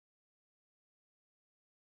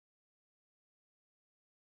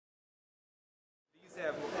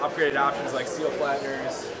upgraded options like seal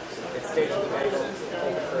flatteners. It's staged in the manual,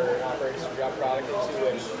 open for operators to drop product into,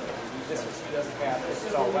 and this machine doesn't have this.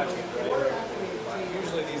 It's all electric, right?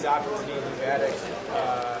 Usually these options need pneumatic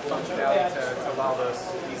functionality to allow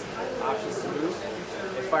these options to move.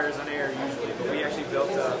 It fires on air usually, but we actually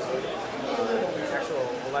built an actual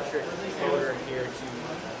electric motor in here to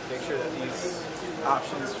make sure that these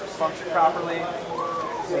options function properly.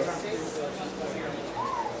 Is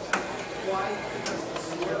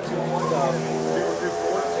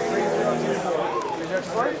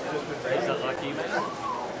it lucky?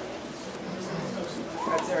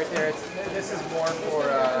 That's it right there. This is more for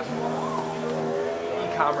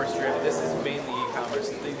e-commerce driven. This is mainly e-commerce.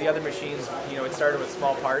 The other machines, it started with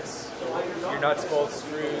small parts. Your nuts, bolts,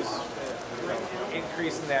 screws,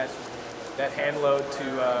 increasing that hand load to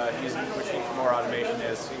using the machine for more automation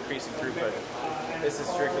is increasing throughput. This is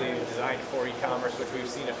strictly designed for e-commerce, which we've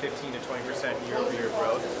seen a 15 to 20% year-over-year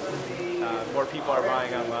growth. More people are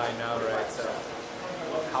buying online now, right? So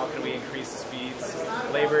how can we increase the speeds?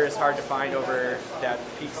 Labor is hard to find over that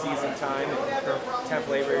peak season time. Temp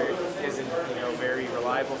labor isn't, very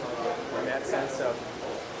reliable in that sense. So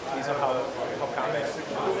these will help combat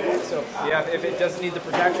it. So yeah, if it doesn't need the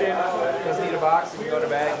protection, it doesn't need a box, and you go to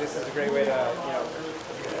bag, this is a great way to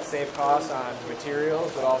save costs on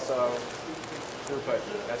materials, but also throughput.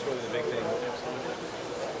 That's really the big thing.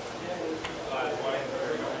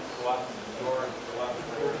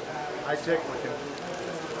 I checked with him.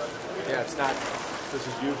 Yeah, it's not. This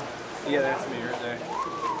is you. Yeah, that's me right there.